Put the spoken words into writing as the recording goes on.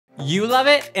You love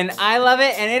it, and I love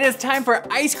it, and it is time for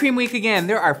Ice Cream Week again.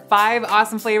 There are 5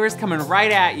 awesome flavors coming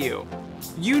right at you.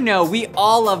 You know we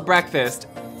all love breakfast.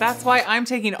 That's why I'm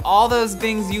taking all those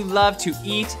things you love to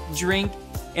eat, drink,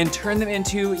 and turn them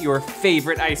into your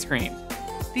favorite ice cream.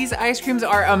 These ice creams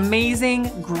are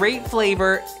amazing, great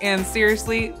flavor, and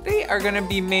seriously, they are gonna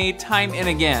be made time and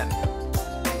again.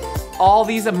 All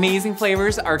these amazing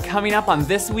flavors are coming up on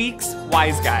this week's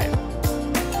Wise Guide.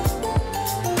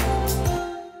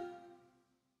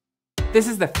 This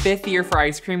is the 5th year for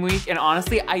Ice Cream Week, and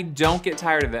honestly, I don't get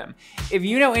tired of them. If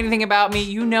you know anything about me,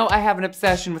 you know I have an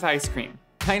obsession with ice cream.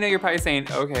 I know you're probably saying,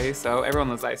 okay, so everyone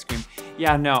loves ice cream.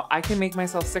 Yeah, no, I can make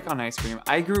myself sick on ice cream.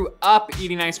 I grew up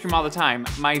eating ice cream all the time.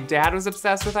 My dad was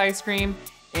obsessed with ice cream,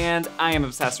 and I am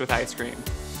obsessed with ice cream.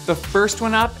 The first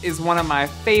one up is one of my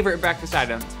favorite breakfast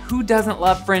items. Who doesn't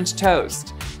love French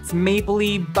toast? It's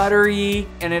mapley, buttery,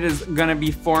 and it is gonna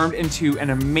be formed into an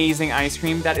amazing ice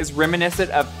cream that is reminiscent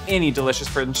of any delicious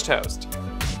French toast.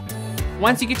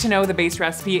 Once you get to know the base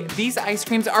recipe, these ice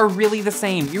creams are really the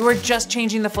same. You are just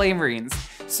changing the flavorings.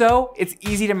 So it's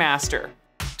easy to master.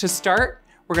 To start,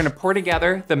 we're gonna pour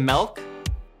together the milk,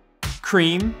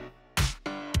 cream,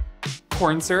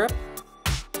 corn syrup,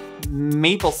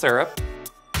 maple syrup,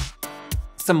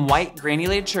 some white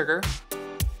granulated sugar,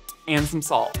 and some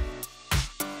salt.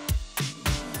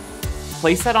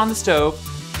 Place that on the stove,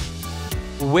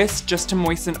 whisk just to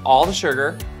moisten all the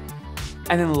sugar,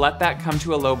 and then let that come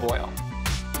to a low boil.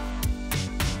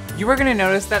 You are gonna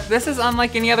notice that this is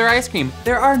unlike any other ice cream.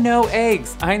 There are no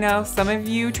eggs. I know, some of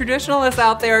you traditionalists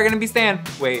out there are gonna be saying,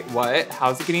 wait, what?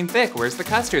 How's it getting thick? Where's the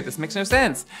custard? This makes no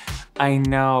sense. I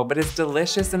know, but it's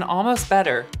delicious and almost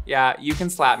better. Yeah, you can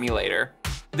slap me later.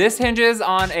 This hinges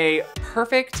on a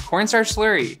perfect cornstarch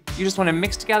slurry. You just wanna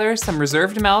mix together some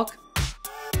reserved milk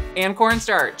and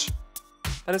cornstarch.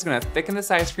 That is gonna thicken this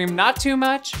ice cream, not too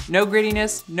much, no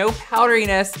grittiness, no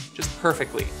powderiness, just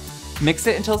perfectly. Mix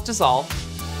it until it's dissolved,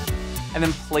 and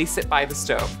then place it by the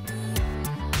stove.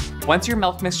 Once your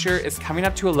milk mixture is coming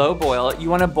up to a low boil, you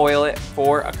wanna boil it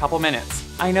for a couple minutes.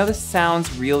 I know this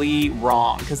sounds really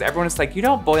wrong, because everyone is like, you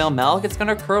don't boil milk, it's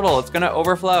gonna curdle, it's gonna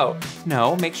overflow.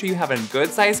 No, make sure you have a good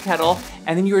sized kettle,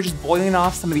 and then you are just boiling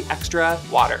off some of the extra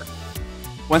water.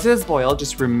 Once it is boiled,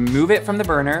 just remove it from the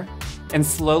burner and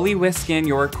slowly whisk in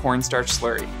your cornstarch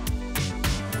slurry.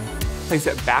 Place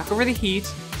it back over the heat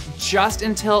just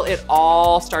until it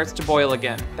all starts to boil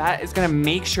again. That is gonna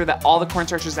make sure that all the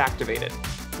cornstarch is activated.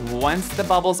 Once the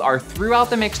bubbles are throughout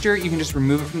the mixture, you can just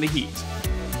remove it from the heat.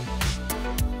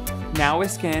 Now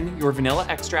whisk in your vanilla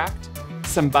extract,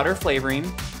 some butter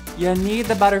flavoring. You need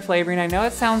the butter flavoring. I know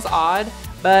it sounds odd,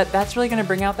 but that's really gonna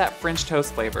bring out that French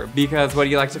toast flavor, because what do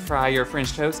you like to fry your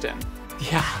French toast in?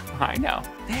 Yeah, I know,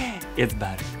 it's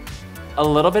butter. A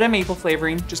little bit of maple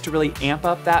flavoring, just to really amp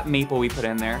up that maple we put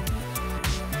in there.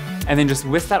 And then just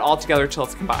whisk that all together till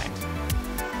it's combined.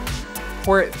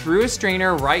 Pour it through a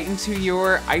strainer right into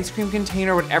your ice cream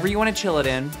container, whatever you wanna chill it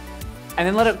in, and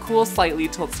then let it cool slightly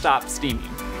till it stops steaming.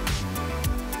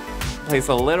 Place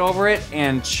a lid over it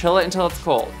and chill it until it's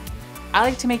cold. I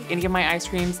like to make any of my ice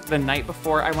creams the night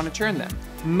before I want to churn them.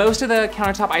 Most of the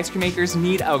countertop ice cream makers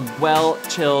need a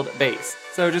well-chilled base.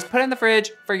 So just put it in the fridge,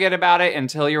 forget about it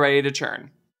until you're ready to churn.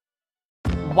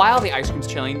 While the ice cream's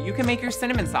chilling, you can make your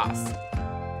cinnamon sauce.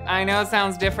 I know it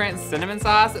sounds different, cinnamon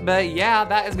sauce, but yeah,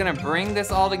 that is gonna bring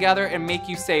this all together and make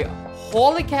you say,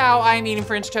 holy cow, I'm eating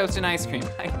French toast and ice cream.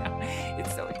 I know,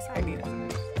 it's so exciting,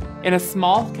 isn't it? In a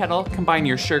small kettle, combine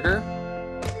your sugar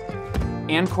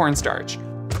and cornstarch.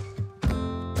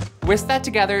 Whisk that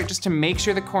together just to make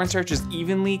sure the cornstarch is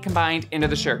evenly combined into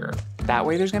the sugar. That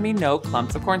way there's gonna be no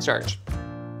clumps of cornstarch.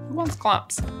 Who wants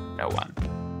clumps? No one.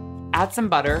 Add some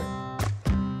butter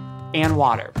and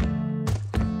water.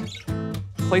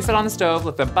 Place it on the stove,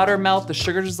 let the butter melt, the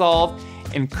sugar dissolve,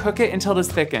 and cook it until it is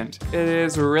thickened. It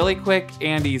is really quick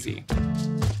and easy.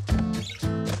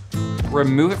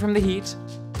 Remove it from the heat,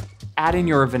 add in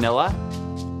your vanilla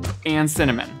and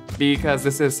cinnamon, because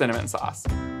this is cinnamon sauce.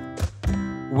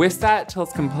 Whisk that till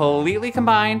it's completely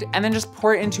combined, and then just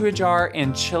pour it into a jar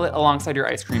and chill it alongside your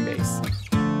ice cream base.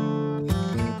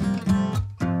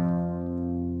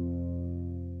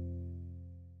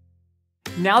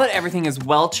 Now that everything is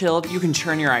well chilled, you can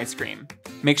churn your ice cream.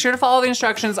 Make sure to follow the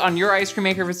instructions on your ice cream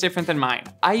maker if it's different than mine.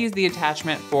 I use the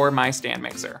attachment for my stand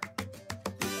mixer.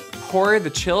 Pour the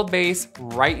chilled base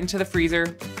right into the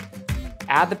freezer,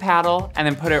 add the paddle, and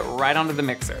then put it right onto the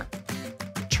mixer.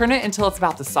 Churn it until it's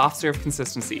about the soft serve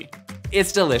consistency.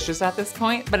 It's delicious at this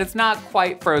point, but it's not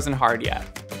quite frozen hard yet.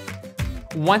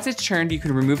 Once it's churned, you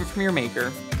can remove it from your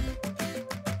maker.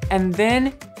 And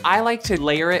then I like to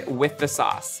layer it with the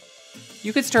sauce.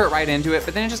 You could stir it right into it,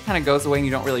 but then it just kind of goes away and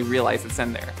you don't really realize it's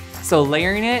in there. So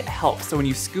layering it helps. So when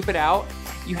you scoop it out,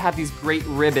 you have these great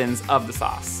ribbons of the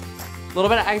sauce. A little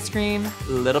bit of ice cream,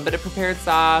 a little bit of prepared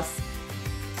sauce.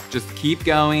 Just keep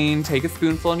going. Take a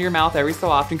spoonful into your mouth every so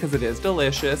often because it is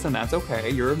delicious, and that's okay.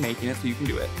 You're making it so you can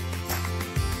do it.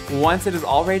 Once it is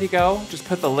all ready to go, just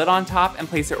put the lid on top and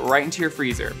place it right into your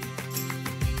freezer.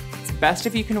 It's best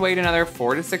if you can wait another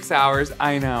 4 to 6 hours.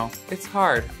 I know, it's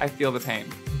hard, I feel the pain.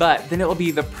 But then it will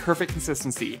be the perfect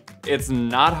consistency. It's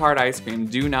not hard ice cream,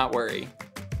 do not worry.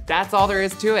 That's all there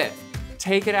is to it.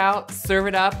 Take it out, serve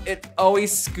it up. It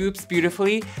always scoops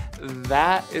beautifully.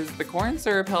 That is the corn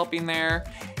syrup helping there.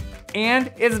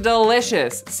 And it's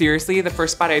delicious. Seriously, the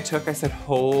first bite I took, I said,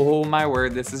 oh my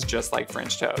word, this is just like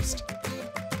French toast.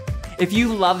 If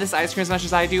you love this ice cream as much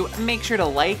as I do, make sure to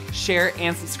like, share,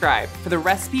 and subscribe. For the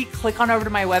recipe, click on over to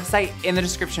my website in the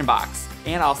description box.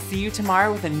 And I'll see you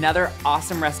tomorrow with another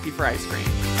awesome recipe for ice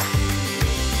cream.